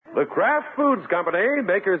The Kraft Foods Company,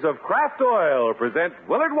 makers of Kraft Oil, present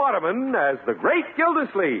Willard Waterman as the Great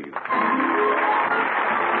Gildersleeve.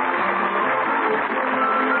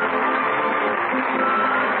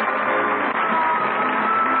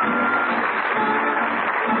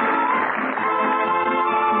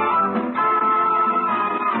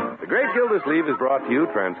 The Great Gildersleeve is brought to you,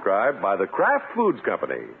 transcribed by the Kraft Foods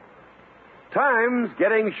Company. Time's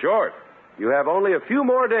getting short. You have only a few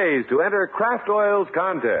more days to enter Kraft Oil's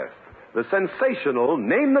contest, the sensational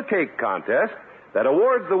Name the Cake contest that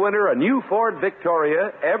awards the winner a new Ford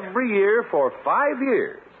Victoria every year for 5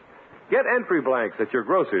 years. Get entry blanks at your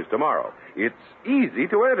grocer's tomorrow. It's easy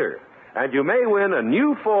to enter, and you may win a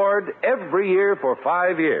new Ford every year for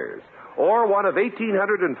 5 years, or one of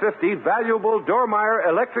 1,850 valuable Dormeyer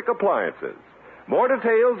electric appliances. More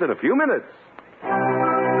details in a few minutes.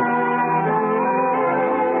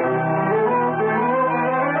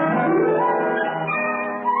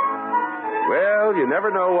 Well, you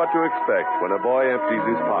never know what to expect when a boy empties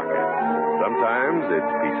his pockets. Sometimes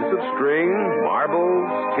it's pieces of string,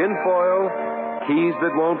 marbles, tinfoil, keys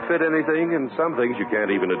that won't fit anything, and some things you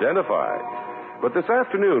can't even identify. But this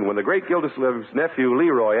afternoon, when the great Gildersleeve's nephew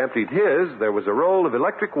Leroy emptied his, there was a roll of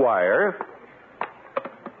electric wire,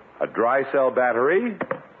 a dry cell battery,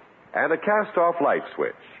 and a cast-off light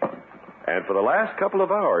switch. And for the last couple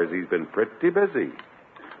of hours, he's been pretty busy.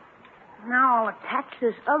 Now I'll attach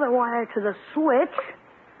this other wire to the switch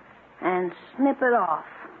and snip it off.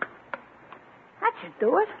 That should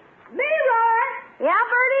do it. Leroy! Yeah,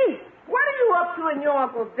 Bertie? What are you up to in your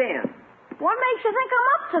uncle's den? What makes you think I'm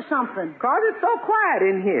up to something? 'Cause it's so quiet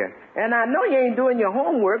in here. And I know you ain't doing your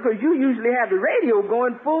homework 'cause you usually have the radio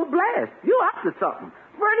going full blast. You up to something.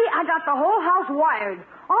 Bertie, I got the whole house wired.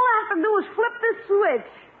 All I have to do is flip this switch.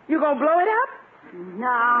 You gonna blow it up?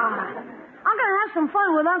 Nah. I'm going to have some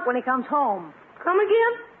fun with Unc when he comes home. Come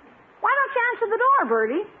again? Why don't you answer the door,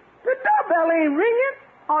 Bertie? The doorbell ain't ringing.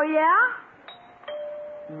 Oh, yeah?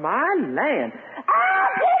 My land. I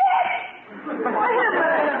did it! Wait a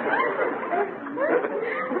minute.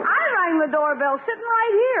 I rang the doorbell sitting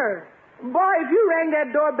right here. Boy, if you rang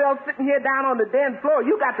that doorbell sitting here down on the den floor,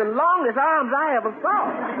 you got the longest arms I ever saw.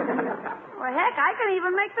 Well, heck, I can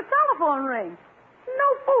even make the telephone ring.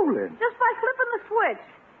 No fooling. Just by flipping the switch.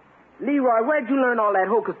 Leroy, where'd you learn all that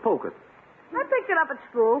hocus pocus? I picked it up at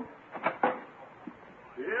school.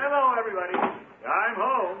 Hello, everybody. I'm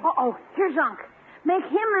home. Uh-oh, here's Unc. Make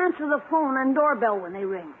him answer the phone and doorbell when they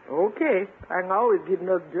ring. Okay. I can always get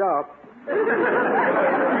another job.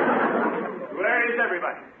 Where is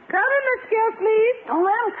everybody? Come in, Miss Gildersleeve. Don't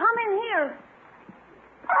let him come in here.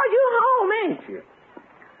 Oh, you home, ain't you?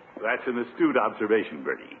 That's an astute observation,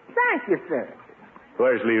 Bertie. Thank you, sir.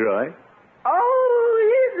 Where's Leroy?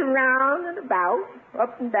 Oh, he's around and about,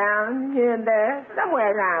 up and down, here and there,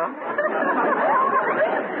 somewhere around.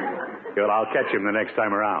 Well, I'll catch him the next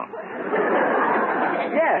time around.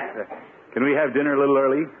 Yes, sir. Can we have dinner a little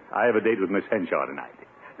early? I have a date with Miss Henshaw tonight.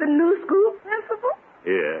 The new school principal?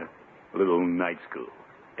 Yeah, a little night school.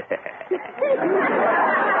 Yes,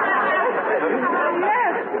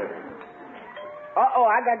 sir. Uh-oh,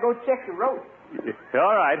 I gotta go check the rope.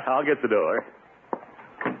 All right, I'll get the door.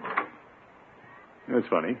 That's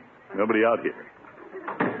funny. Nobody out here.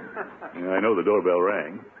 I know the doorbell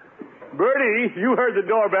rang. Bertie, you heard the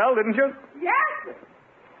doorbell, didn't you? Yes, sir.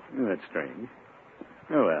 That's strange.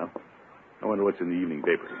 Oh, well. I wonder what's in the evening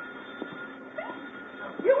paper.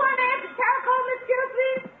 You want to answer the telephone, Miss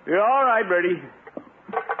Gildersleeve? Yeah, all right, Bertie.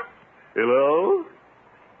 Hello?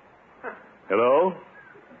 Hello?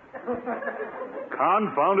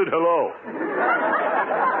 Confounded hello.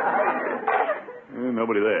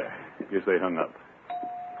 Nobody there. Guess they hung up.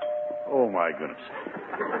 Oh, my goodness.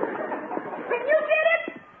 Can you get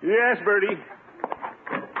it? Yes, Bertie.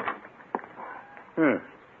 Huh.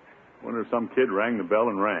 Wonder if some kid rang the bell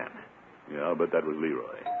and ran. Yeah, I'll bet that was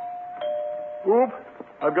Leroy. Oop.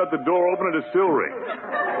 I've got the door open and it still rings.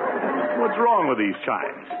 What's wrong with these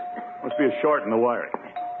chimes? Must be a short in the wiring.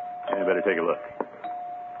 I better take a look.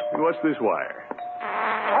 What's this wire?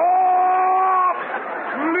 Oh!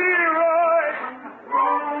 Leroy!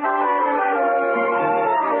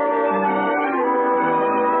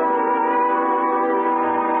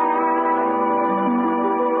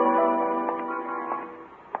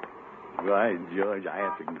 Why, George, I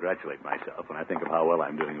have to congratulate myself when I think of how well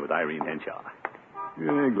I'm doing with Irene Henshaw.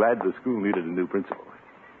 Yeah, glad the school needed a new principal.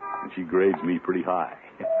 And she grades me pretty high.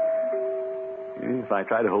 If I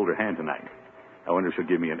try to hold her hand tonight, I wonder if she'll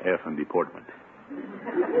give me an F in deportment.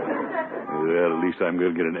 Well, at least I'm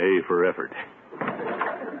going to get an A for effort.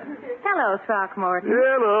 Hello, Throckmorton.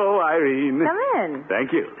 Hello, Irene. Come in.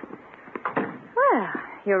 Thank you. Well,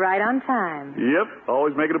 you're right on time. Yep,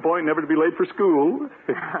 always make it a point never to be late for school.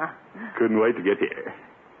 Couldn't wait to get here.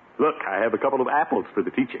 Look, I have a couple of apples for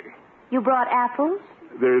the teacher. You brought apples?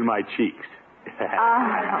 They're in my cheeks.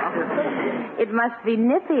 Oh, it must be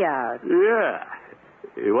nippy out. Yeah.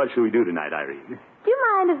 What shall we do tonight, Irene? Do you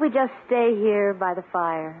mind if we just stay here by the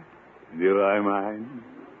fire? Do I mind?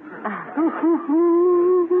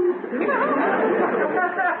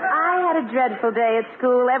 I had a dreadful day at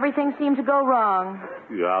school. Everything seemed to go wrong.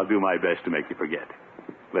 Yeah, I'll do my best to make you forget.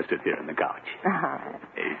 Let's sit here on the couch.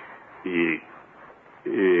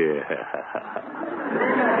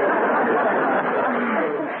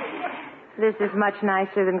 This is much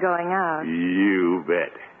nicer than going out. You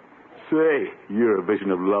bet. Say, you're a vision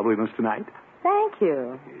of loveliness tonight. Thank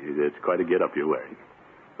you. That's quite a get-up you're wearing.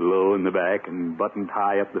 Low in the back and buttoned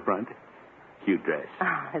high up the front. Cute dress.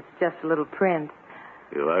 Oh, it's just a little print.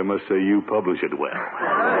 Well, I must say you publish it well.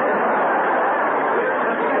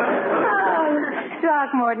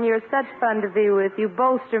 Throckmorton, you're such fun to be with. You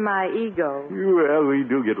bolster my ego. Well, we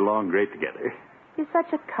do get along great together. You're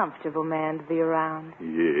such a comfortable man to be around.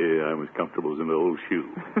 Yeah, I'm as comfortable as an old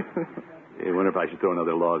shoe. I wonder if I should throw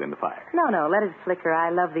another log in the fire. No, let it flicker. I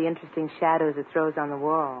love the interesting shadows it throws on the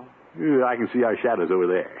wall. Yeah, I can see our shadows over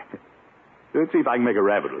there. Let's see if I can make a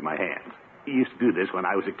rabbit with my hands. I used to do this when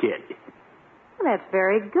I was a kid. Well, that's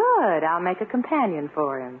very good. I'll make a companion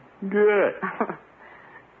for him. Good.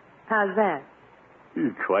 How's that?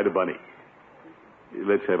 He's quite a bunny.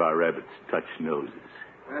 Let's have our rabbits touch noses.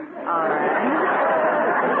 All right.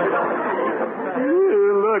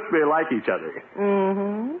 Look, they like each other.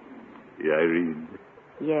 Mm-hmm. Yeah, Irene.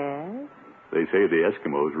 Yes? They say the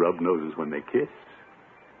Eskimos rub noses when they kiss.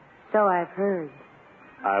 So I've heard.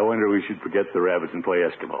 I wonder we should forget the rabbits and play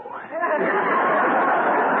Eskimo.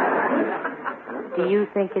 Do you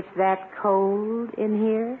think it's that cold in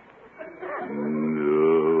here?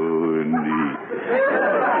 No, indeed.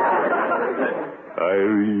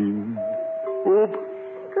 Irene. Oop.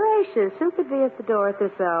 Gracious, who could be at the door at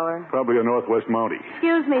this hour? Probably a Northwest Mountie.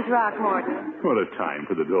 Excuse me, Throckmorton. What a time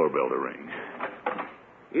for the doorbell to ring.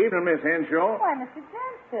 Evening, Miss Henshaw. Why, Mr.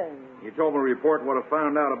 Jensen. You told me to report what I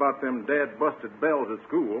found out about them dad-busted bells at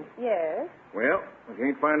school. Yes? Well, I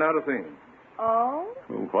can't find out a thing. Oh?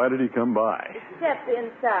 Well, why did he come by? Step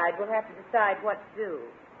inside. We'll have to decide what to do.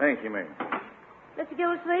 Thank you, ma'am. Mr.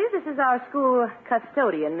 Gildersleeve, this is our school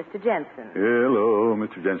custodian, Mr. Jensen. Hello,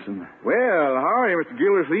 Mr. Jensen. Well, how are you, Mr.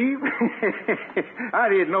 Gildersleeve? I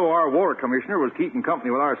didn't know our water commissioner was keeping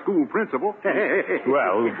company with our school principal.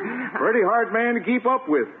 Well, pretty hard man to keep up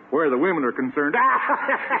with, where the women are concerned.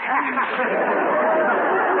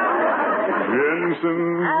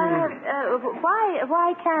 Jensen.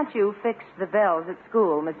 Why can't you fix the bells at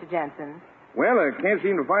school, Mr. Jensen? Well, I can't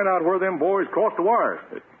seem to find out where them boys crossed the wires.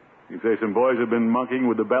 You say some boys have been monkeying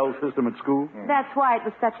with the bell system at school? That's why it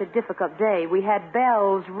was such a difficult day. We had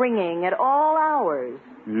bells ringing at all hours.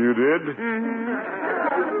 You did? Mm-hmm.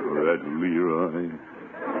 Oh, that Leroy.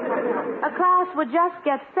 A class would just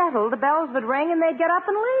get settled, the bells would ring, and they'd get up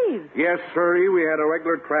and leave. Yes, sirree. We had a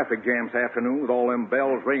regular traffic jam this afternoon with all them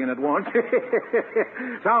bells ringing at once.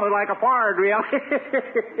 Sounded like a fire drill.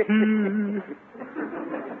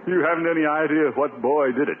 You haven't any idea what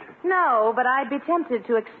boy did it? No, but I'd be tempted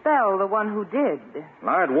to expel the one who did.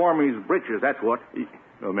 I'd warm his britches, that's what.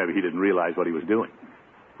 Well, maybe he didn't realize what he was doing.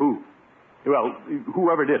 Who? Well,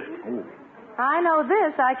 whoever did it. Oh. I know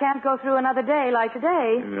this. I can't go through another day like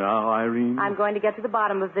today. Now, Irene? I'm going to get to the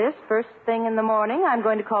bottom of this first thing in the morning. I'm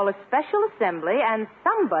going to call a special assembly, and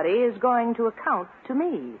somebody is going to account to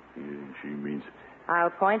me. Yeah, she means it.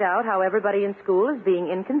 I'll point out how everybody in school is being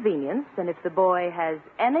inconvenienced, and if the boy has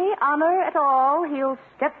any honor at all, he'll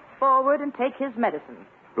step forward and take his medicine.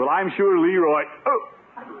 Well, I'm sure Leroy... Oh!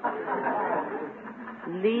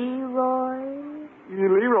 Leroy?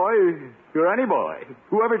 Leroy, you're any boy.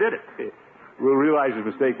 Whoever did it. We'll realize his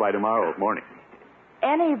mistake by tomorrow morning.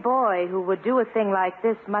 Any boy who would do a thing like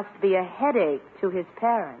this must be a headache to his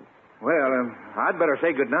parents. Well, I'd better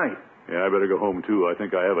say good night. Yeah, I better go home, too. I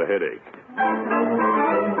think I have a headache.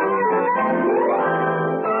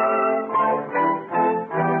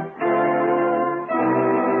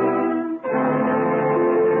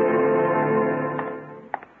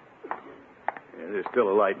 Yeah, there's still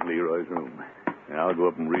a light in Leroy's room. Now I'll go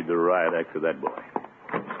up and read the riot act to that boy.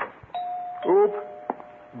 Oop!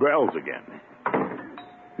 Bells again.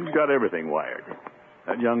 He's got everything wired.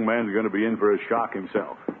 That young man's going to be in for a shock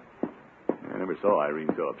himself. I never saw Irene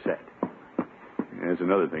so upset. That's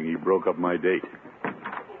another thing. He broke up my date.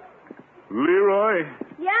 Leroy,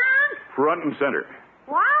 Yeah? front and center.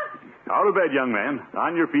 What? Out of bed, young man.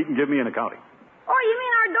 On your feet and give me an accounting. Oh, you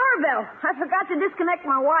mean our doorbell. I forgot to disconnect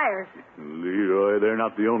my wires. Leroy, they're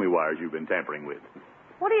not the only wires you've been tampering with.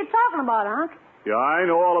 What are you talking about, Unc? Yeah, I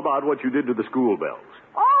know all about what you did to the school bells.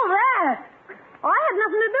 All that? Oh, I had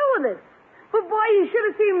nothing to do with it. But, boy, you should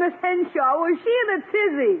have seen Miss Henshaw. Was she in a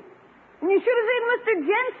tizzy? And you should have seen Mr.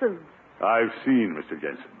 Jensen. I've seen Mr.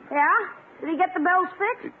 Jensen. Yeah? Did he get the bells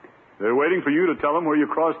fixed? They're waiting for you to tell them where you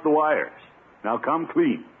crossed the wires. Now come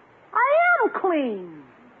clean. I am clean.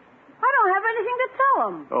 I don't have anything to tell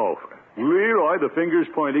them. Oh, Leroy, the finger's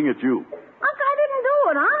pointing at you. Unc, I didn't do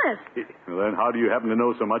it, honest. Well, then how do you happen to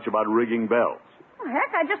know so much about rigging bells? Oh,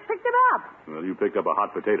 heck, I just picked it up. Well, you picked up a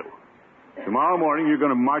hot potato. Tomorrow morning, you're going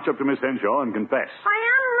to march up to Miss Henshaw and confess. I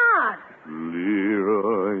am not.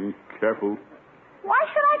 Leroy, careful. Why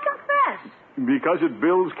should I confess? Because it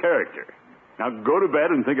builds character. Now go to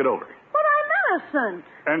bed and think it over. But I'm innocent.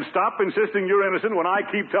 And stop insisting you're innocent when I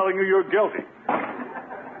keep telling you you're guilty.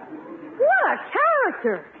 What a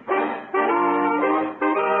character.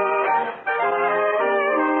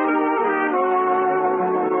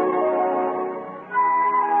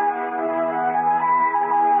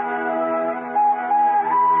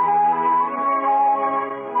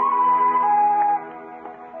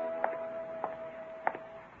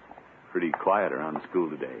 Pretty quiet around the school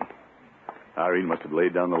today. Irene must have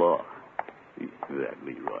laid down the law. That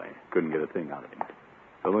Leroy. Couldn't get a thing out of him.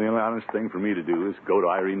 The only honest thing for me to do is go to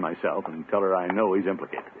Irene myself and tell her I know he's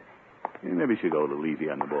implicated. Maybe she'll go a little easy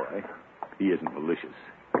on the boy. He isn't malicious.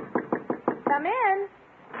 Come in.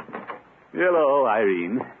 Hello,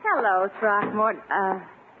 Irene. Hello, Throckmorton.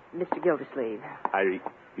 Mr. Gildersleeve. Irene.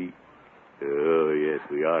 Oh, yes,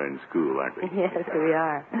 we are in school, aren't we? Yes, we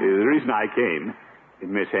are. The reason I came,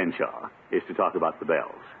 Miss Henshaw, is to talk about the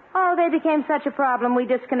bells. Oh, they became such a problem, we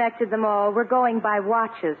disconnected them all. We're going by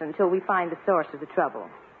watches until we find the source of the trouble.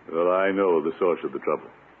 Well, I know the source of the trouble.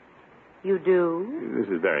 You do? This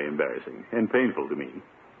is very embarrassing and painful to me.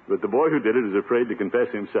 But the boy who did it is afraid to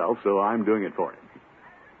confess himself, so I'm doing it for him.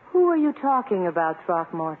 Who are you talking about,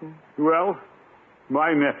 Throckmorton? Well,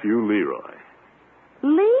 my nephew, Leroy.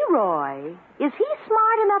 Leroy? Is he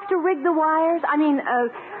smart enough to rig the wires? I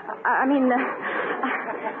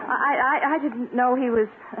didn't know he was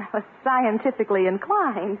scientifically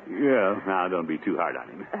inclined. Yeah, now don't be too hard on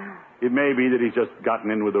him. It may be that he's just gotten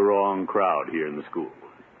in with the wrong crowd here in the school.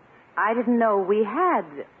 I didn't know we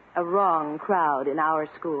had a wrong crowd in our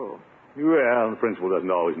school. Well, the principal doesn't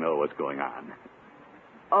always know what's going on.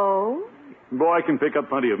 Oh? Boy can pick up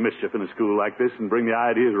plenty of mischief in a school like this and bring the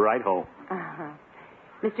ideas right home. Uh-huh.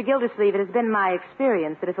 Mr. Gildersleeve, it has been my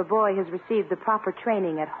experience that if a boy has received the proper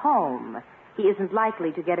training at home, he isn't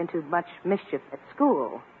likely to get into much mischief at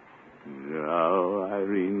school. No,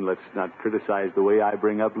 Irene, let's not criticize the way I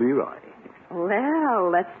bring up Leroy.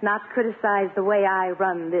 Well, let's not criticize the way I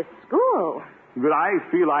run this school. But I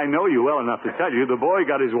feel I know you well enough to tell you the boy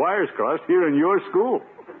got his wires crossed here in your school.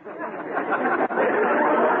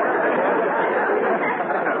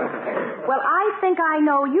 Well, I think I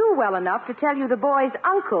know you well enough to tell you the boy's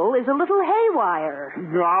uncle is a little haywire.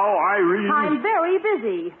 Now, Irene... I'm very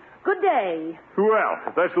busy. Good day. Well,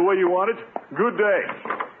 if that's the way you want it, good day.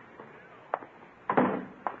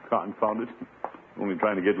 Confound it. Only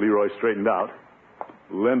trying to get Leroy straightened out.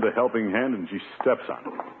 Lend a helping hand and she steps on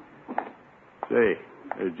it. Say,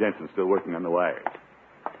 there's Jensen still working on the wires.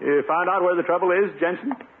 You found out where the trouble is,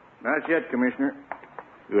 Jensen? Not yet, Commissioner.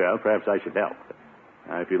 Well, perhaps I should help.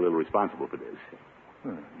 I feel a little responsible for this.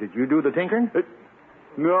 Did you do the tinkering?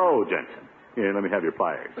 No, Jensen. Here, let me have your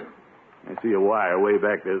pliers. I see a wire way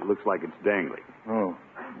back there that looks like it's dangling. Oh,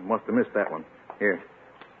 must have missed that one. Here.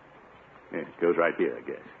 Yeah, it goes right here, I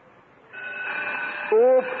guess.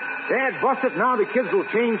 Oh, Dad, bust it. Now the kids will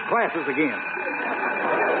change classes again.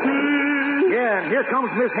 Yeah, and here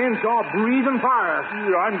comes Miss Henshaw breathing fire.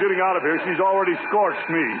 Yeah, I'm getting out of here. She's already scorched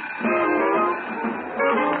me.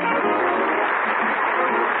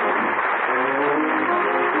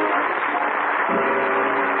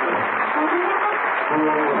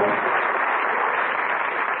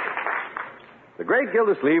 The great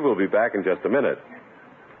Gildersleeve will be back in just a minute.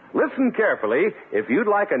 Listen carefully if you'd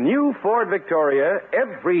like a new Ford Victoria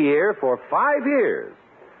every year for 5 years.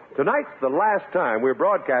 Tonight's the last time we're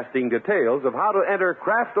broadcasting details of how to enter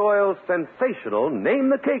Kraft Oil's sensational Name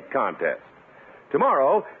the Cake contest.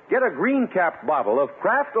 Tomorrow, get a green-capped bottle of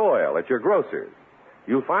Kraft Oil at your grocer's.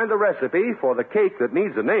 You'll find the recipe for the cake that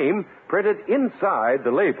needs a name printed inside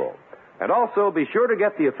the label. And also be sure to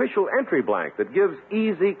get the official entry blank that gives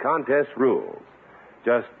easy contest rules.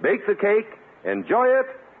 Just bake the cake, enjoy it,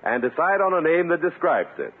 and decide on a name that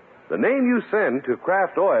describes it. The name you send to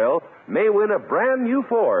Kraft Oil may win a brand new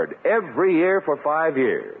Ford every year for 5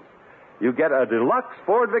 years. You get a deluxe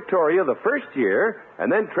Ford Victoria the first year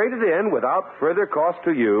and then trade it in without further cost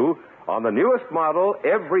to you on the newest model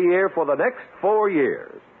every year for the next 4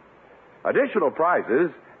 years. Additional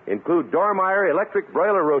prizes include Dormeyer electric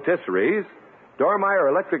broiler rotisseries, Dormeyer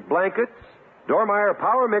electric blankets, Dormeyer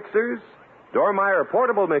power mixers, Dormeyer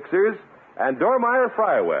portable mixers, and Dormeyer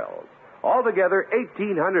fryer wells. Altogether,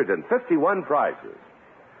 1,851 prizes.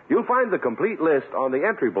 You'll find the complete list on the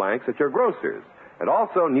entry blanks at your grocer's, and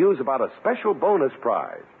also news about a special bonus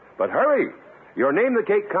prize. But hurry! Your Name the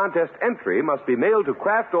Cake contest entry must be mailed to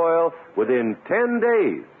Kraft Oil within 10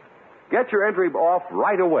 days. Get your entry off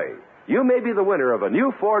right away. You may be the winner of a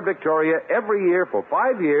new Ford Victoria every year for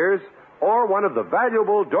 5 years, or one of the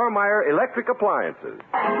valuable Dormeyer electric appliances.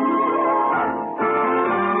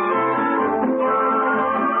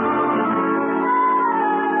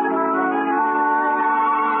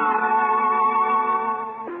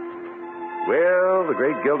 Well, the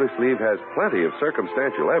great Gildersleeve has plenty of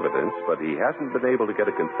circumstantial evidence, but he hasn't been able to get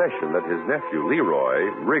a confession that his nephew Leroy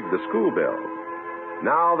rigged the school bell.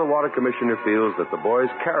 Now the water commissioner feels that the boy's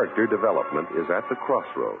character development is at the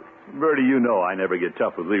crossroads. Bertie, you know I never get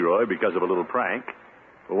tough with Leroy because of a little prank.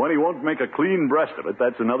 But when he won't make a clean breast of it,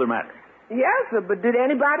 that's another matter. Yes, sir, but did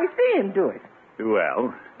anybody see him do it? Well,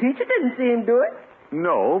 Teacher didn't see him do it.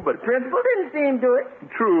 no, but Principal didn't see him do it.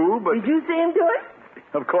 true, but Did you see him do it?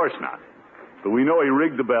 of course not. But we know he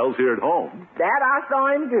rigged the bells here at home. That I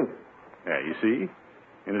saw him do. Yeah, you see?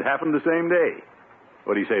 And it happened the same day.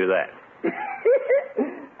 What do you say to that?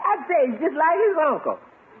 I'd say he's just like his uncle.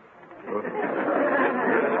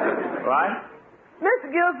 What?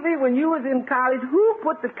 Mr. Gildersleeve, when you was in college, who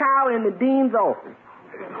put the cow in the dean's office?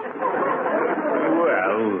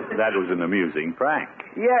 Well, that was an amusing prank.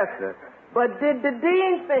 Yes, sir. But did the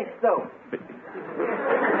dean think so?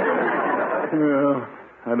 Well,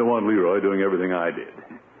 I don't want Leroy doing everything I did.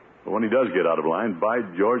 But when he does get out of line, by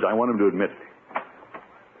George, I want him to admit it.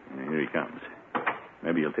 Here he comes.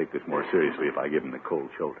 Maybe he'll take this more seriously if I give him the cold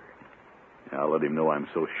shoulder. I'll let him know I'm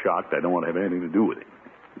so shocked I don't want to have anything to do with him.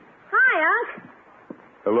 Hi, Unc.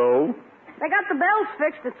 Hello? They got the bells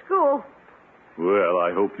fixed at school. Well,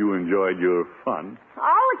 I hope you enjoyed your fun.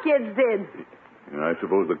 All the kids did. And I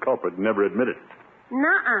suppose the culprit never admitted it.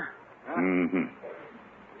 Nuh-uh. Mm-hmm.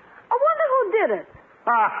 I wonder who did it.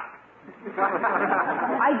 Ah!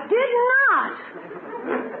 I did not.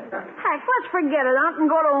 Heck, let's forget it, Unc, and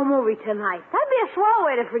go to a movie tonight. That'd be a swell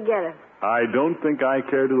way to forget it. I don't think I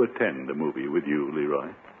care to attend a movie with you, Leroy.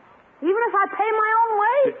 Even if I pay my own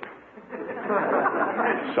way?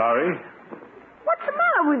 Sorry? What's the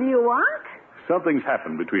matter with you, Unc? Something's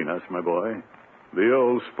happened between us, my boy. The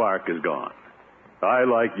old spark is gone. I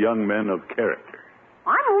like young men of character.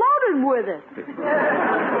 I'm loaded with it.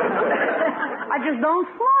 I just don't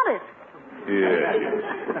flaunt it. Yes.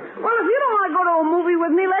 Well, if you don't want to go to a movie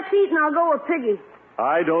with me, let's eat and I'll go with Piggy.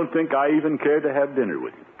 I don't think I even care to have dinner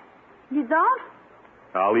with you. You don't?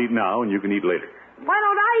 I'll eat now and you can eat later. Why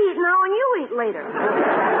don't I eat now and you eat later?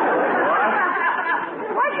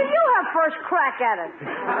 Why should you have first crack at it?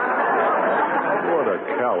 What a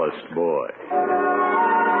calloused boy.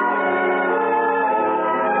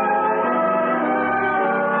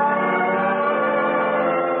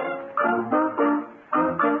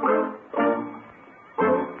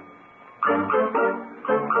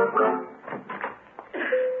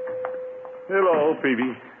 Hello,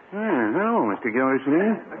 Peavy. Hello, Mr.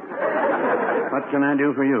 Gildersleeve. What can I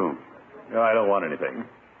do for you? No, I don't want anything.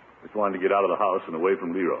 Just wanted to get out of the house and away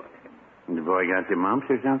from Leroy. The boy got the mumps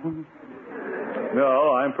or something?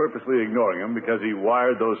 No, I'm purposely ignoring him because he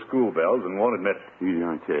wired those school bells and won't admit it. You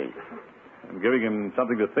don't say. I'm giving him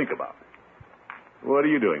something to think about. What are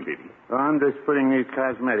you doing, Peavy? I'm just putting these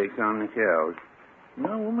cosmetics on the shelves. You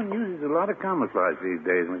know, a woman uses a lot of camouflage these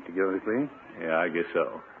days, Mr. Gildersleeve. Yeah, I guess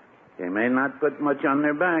so. They may not put much on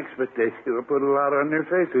their backs, but they sure put a lot on their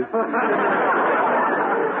faces. I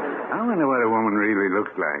wonder what a woman really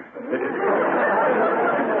looks like.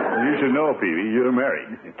 You should know, Peavy, you're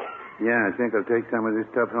married. Yeah, I think I'll take some of this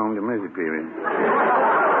stuff home to Mrs. Peavy.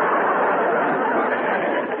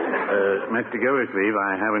 Mr. Gildersleeve,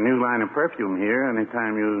 I have a new line of perfume here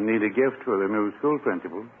anytime you need a gift for the new school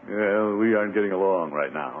principal. Well, we aren't getting along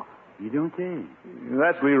right now. You don't say?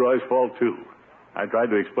 That's Leroy's fault, too. I tried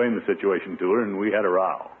to explain the situation to her, and we had a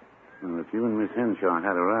row. Well, if you and Miss Henshaw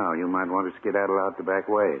had a row, you might want to skedaddle out the back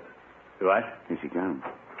way. What? Here she comes.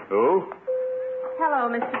 Who? Hello,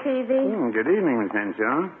 Mr. Peavy. Good evening, Miss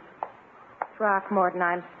Henshaw. Throckmorton,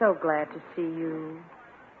 I'm so glad to see you.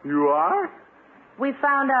 You are? We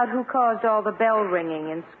found out who caused all the bell ringing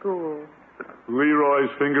in school. Leroy's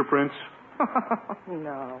fingerprints?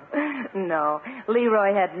 No.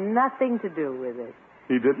 Leroy had nothing to do with it.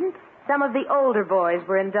 He didn't? Some of the older boys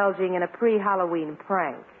were indulging in a pre-Halloween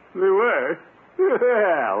prank. They were?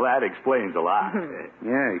 Well, that explains a lot.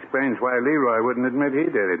 Yeah, explains why Leroy wouldn't admit he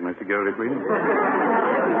did it, Mr. Gildersleeve.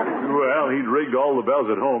 Well, he'd rigged all the bells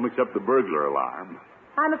at home except the burglar alarm.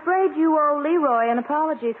 I'm afraid you owe Leroy an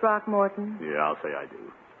apology, Throckmorton. Yeah, I'll say I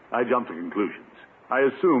do. I jumped to conclusions. I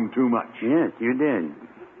assumed too much. Yes, you did.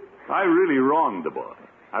 I really wronged the boy.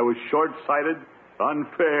 I was short-sighted,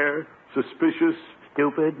 unfair, suspicious.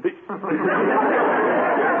 Stupid.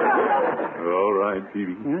 All right,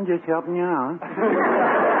 Phoebe. I'm just helping you out.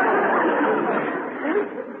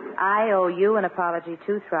 I owe you an apology,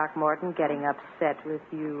 too, Throckmorton, getting upset with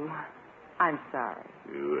you. I'm sorry.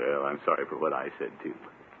 Well, I'm sorry for what I said, too.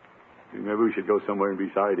 Maybe we should go somewhere and be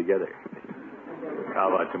sorry together. How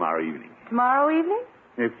about tomorrow evening? Tomorrow evening?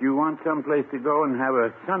 If you want someplace to go and have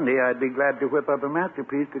a Sunday, I'd be glad to whip up a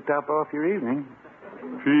masterpiece to top off your evening.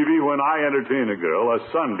 Phoebe, when I entertain a girl, a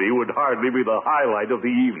Sunday would hardly be the highlight of the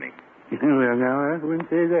evening. Well, now, I wouldn't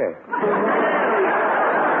say that.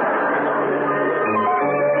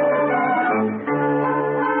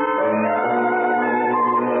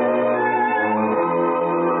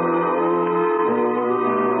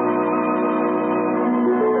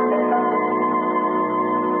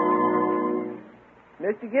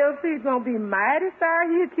 Mr. Gildersleeve's going to be mighty sorry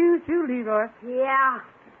he accused you, Leroy. Yeah.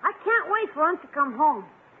 I can't wait for him to come home.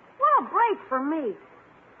 What a break for me.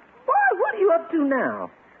 Boy, what are you up to now?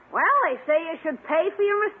 Well, they say you should pay for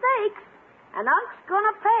your mistakes, and Unc's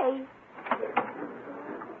gonna pay.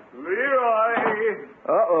 Leroy!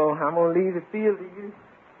 Uh-oh, I'm going to leave the field to you.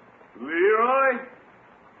 Leroy?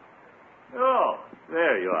 Oh,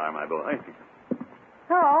 there you are, my boy.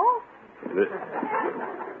 Hello?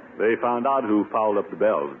 They found out who fouled up the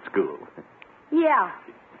bells at school. Yeah.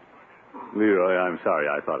 Leroy, I'm sorry.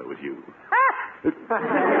 I thought it was you.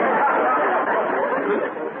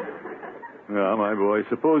 Well, my boy,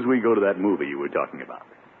 suppose we go to that movie you were talking about.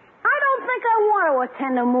 I don't think I want to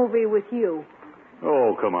attend a movie with you.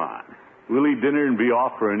 Oh, come on. We'll eat dinner and be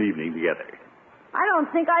off for an evening together. I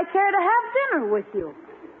don't think I care to have dinner with you.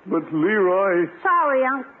 But, Leroy... Sorry,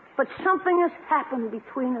 Unc, but something has happened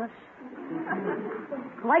between us.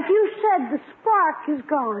 Like you said, the spark is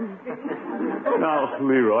gone. Now,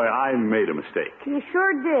 Leroy, I made a mistake. You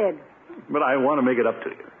sure did. But I want to make it up to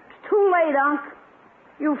you. It's too late, Unc.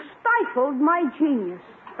 You've stifled my genius.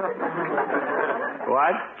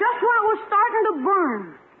 What? Just when it was starting to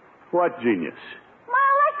burn. What genius? My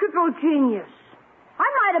electrical genius. I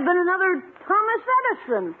might have been another Thomas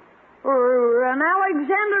Edison or an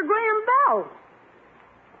Alexander Graham Bell.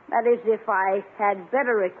 That is, if I had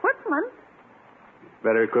better equipment.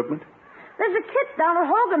 Better equipment? There's a kit down at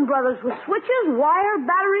Hogan Brothers with switches, wire,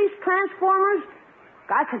 batteries, transformers.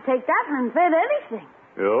 I could take that and invent anything.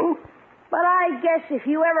 Oh? But I guess if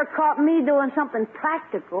you ever caught me doing something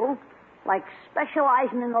practical, like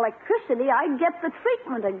specializing in electricity, I'd get the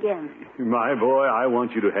treatment again. My boy, I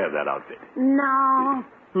want you to have that outfit. No.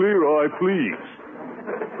 Leroy, please.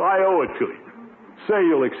 I owe it to you. Say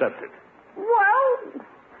you'll accept it. Well,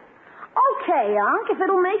 okay, Unc, if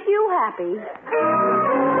it'll make you happy.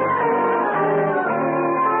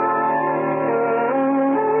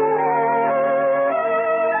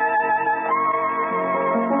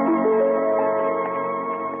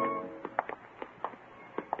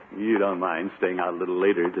 You don't mind staying out a little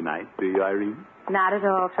later tonight, do you, Irene? Not at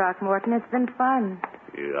all, Throckmorton. It's been fun.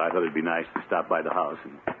 Yeah, I thought it'd be nice to stop by the house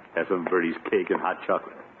and have some of Bertie's cake and hot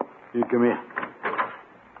chocolate. You come in.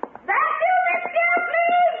 Thank you, Miss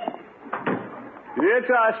Gildersleeve! It's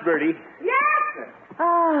us, Bertie. Yes!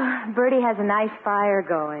 Oh, Bertie has a nice fire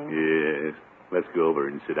going. Yes. Let's go over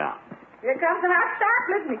and sit down. Here comes the hot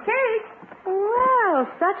chocolate and the cake. Well,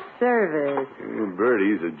 such service.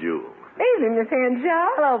 Bertie's a jewel. Evening, Miss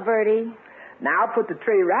Henshaw. Hello, Bertie. Now I'll put the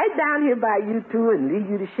tray right down here by you two and leave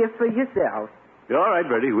you to shift for yourself. All right,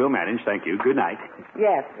 Bertie. We'll manage. Thank you. Good night.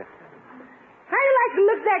 Yes, sir. How do you like to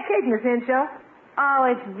look at that cake, Miss Henshaw?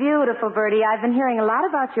 Oh, it's beautiful, Bertie. I've been hearing a lot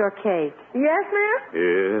about your cake. Yes, ma'am?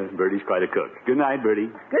 Yeah, Bertie's quite a cook. Good night,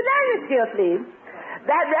 Bertie. Good night, Miss Gildersleeve.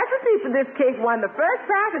 That recipe for this cake won the first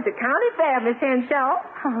prize at the county fair, Miss Henshaw.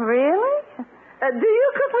 Oh, really? Do you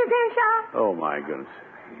cook, Miss Henshaw? Oh, my goodness.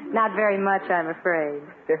 Not very much, I'm afraid.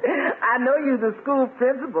 I know you're the school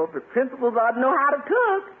principal, but principals ought to know how to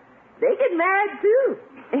cook. They get married, too.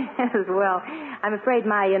 Yes, well, I'm afraid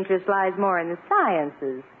my interest lies more in the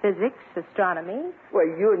sciences, physics, astronomy. Well,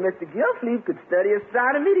 you and Mr. Gildersleeve could study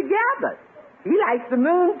astronomy together. He likes the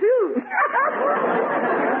moon, too.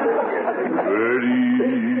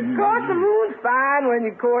 Bertie. Of course, the moon's fine when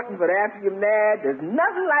you're courting, but after you're married, there's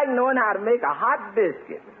nothing like knowing how to make a hot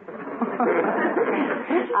biscuit.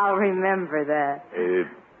 I'll remember that.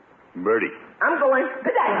 Bertie. I'm going.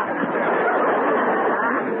 Good night.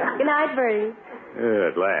 Good night, Bertie.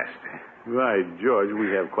 At last. Why, George,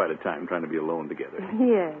 we have quite a time trying to be alone together.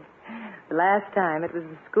 Yes. The last time it was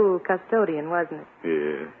the school custodian, wasn't it?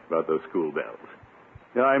 Yeah, about those school bells.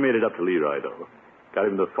 Yeah, I made it up to Leroy, though. Got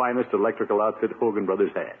him the finest electrical outfit Hogan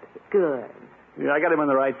Brothers had. Good. Yeah, I got him on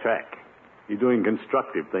the right track. He's doing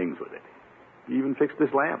constructive things with it. He even fixed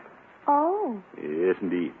this lamp. Oh. Yes,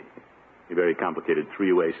 indeed. A very complicated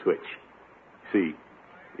three-way switch. See,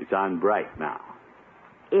 it's on bright now.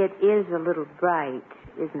 It is a little bright,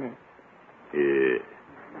 isn't it? Yeah.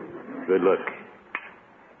 Good look.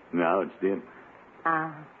 Now it's dim.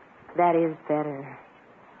 Ah, that is better.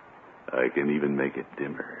 I can even make it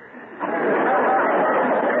dimmer.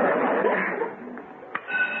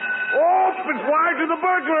 Open wide to the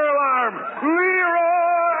burglar alarm!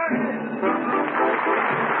 Leroy!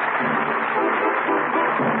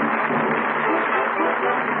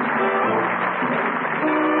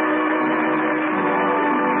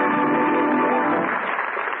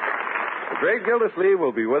 The great Gildersleeve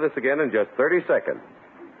will be with us again in just 30 seconds.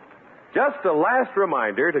 Just a last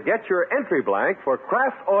reminder to get your entry blank for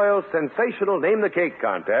Kraft Oil's sensational Name the Cake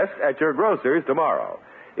contest at your grocer's tomorrow.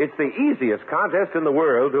 It's the easiest contest in the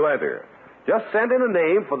world to enter. Just send in a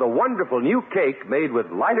name for the wonderful new cake made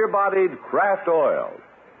with lighter-bodied Kraft Oil.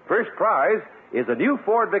 First prize is a new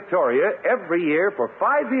Ford Victoria every year for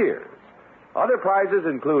 5 years. Other prizes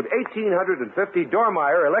include 1,850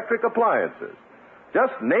 Dormeyer electric appliances.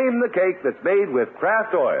 Just name the cake that's made with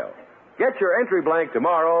Kraft Oil. Get your entry blank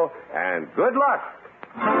tomorrow, and good luck.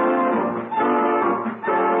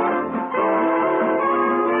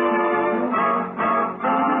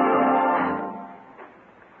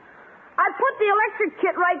 I put the electric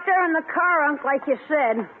kit right there in the car, Unc, like you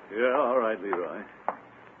said. Yeah, all right, Leroy.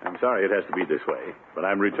 I'm sorry it has to be this way, but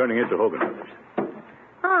I'm returning it to Hogan Brothers. Unc,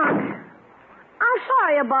 I'm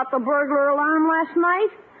sorry about the burglar alarm last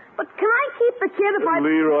night, but can I keep the kit if I...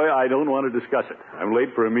 Leroy, I don't want to discuss it. I'm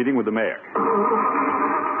late for a meeting with the mayor.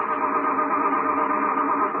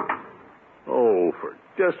 Oh, for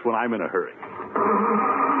just when I'm in a hurry.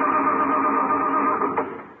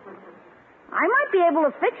 I might be able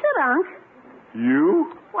to fix it, Unc.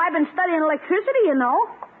 You? Well, I've been studying electricity, you know.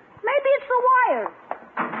 Maybe it's the wire.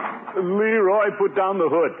 Leroy, put down the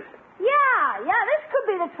hood. Yeah, this could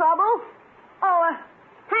be the trouble. Oh,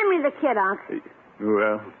 hand me the kit, Unc.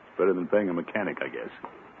 Well, it's better than paying a mechanic, I guess.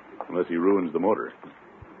 Unless he ruins the motor.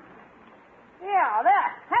 Yeah,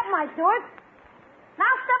 that might do it.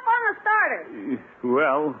 Now step on the starter.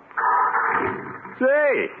 Well,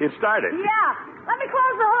 say, it started. Yeah, let me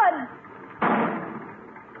close the hood.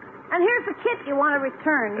 And here's the kit you want to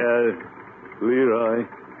return. Leroy,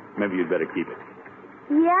 maybe you'd better keep it.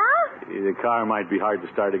 Yeah? The car might be hard to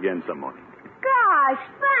start again some morning. Gosh,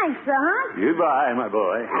 thanks, Unc. Goodbye, my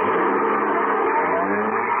boy.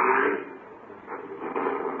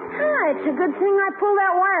 It's a good thing I pulled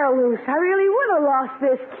that wire loose. I really would have lost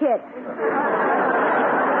this kit. The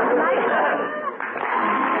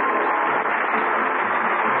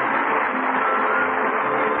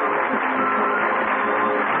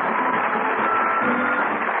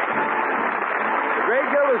Great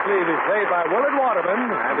Gildersleeve is played by Willard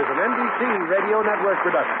Waterman and is an NBC Radio Network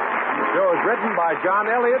production. The show is written by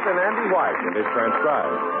John Elliott and Andy White and is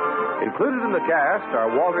transcribed. Included in the cast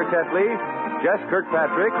are Walter Tetley, Jess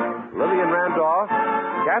Kirkpatrick, Lillian Randolph,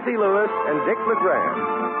 Kathy Lewis, and Dick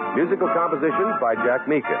LeGrand. Musical compositions by Jack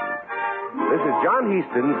Meakin. This is John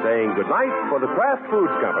Heaston saying goodnight for the Kraft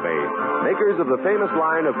Foods Company, makers of the famous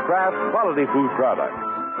line of Kraft quality food products.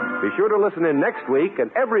 Be sure to listen in next week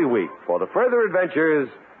and every week for the further adventures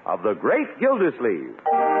of the Great Gildersleeve.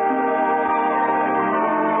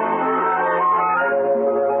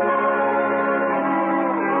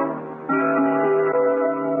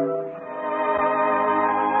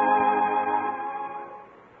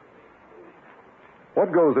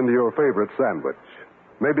 What goes into your favorite sandwich?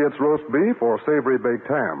 Maybe it's roast beef or savory baked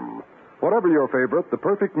ham. Whatever your favorite, the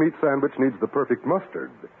perfect meat sandwich needs the perfect mustard.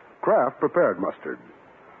 Kraft prepared mustard.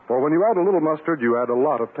 For when you add a little mustard, you add a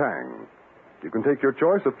lot of tang. You can take your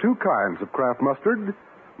choice of 2 kinds of Kraft mustard.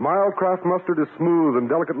 Mild Kraft mustard is smooth and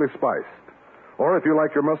delicately spiced. Or if you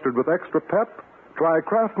like your mustard with extra pep, try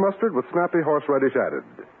Kraft mustard with snappy horseradish added.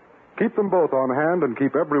 Keep them both on hand and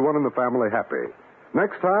keep everyone in the family happy.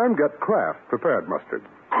 Next time, get Kraft prepared mustard.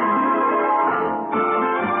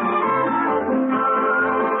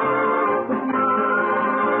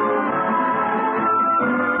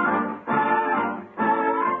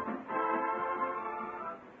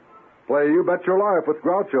 play You Bet Your Life with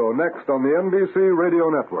Groucho next on the NBC Radio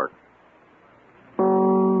Network.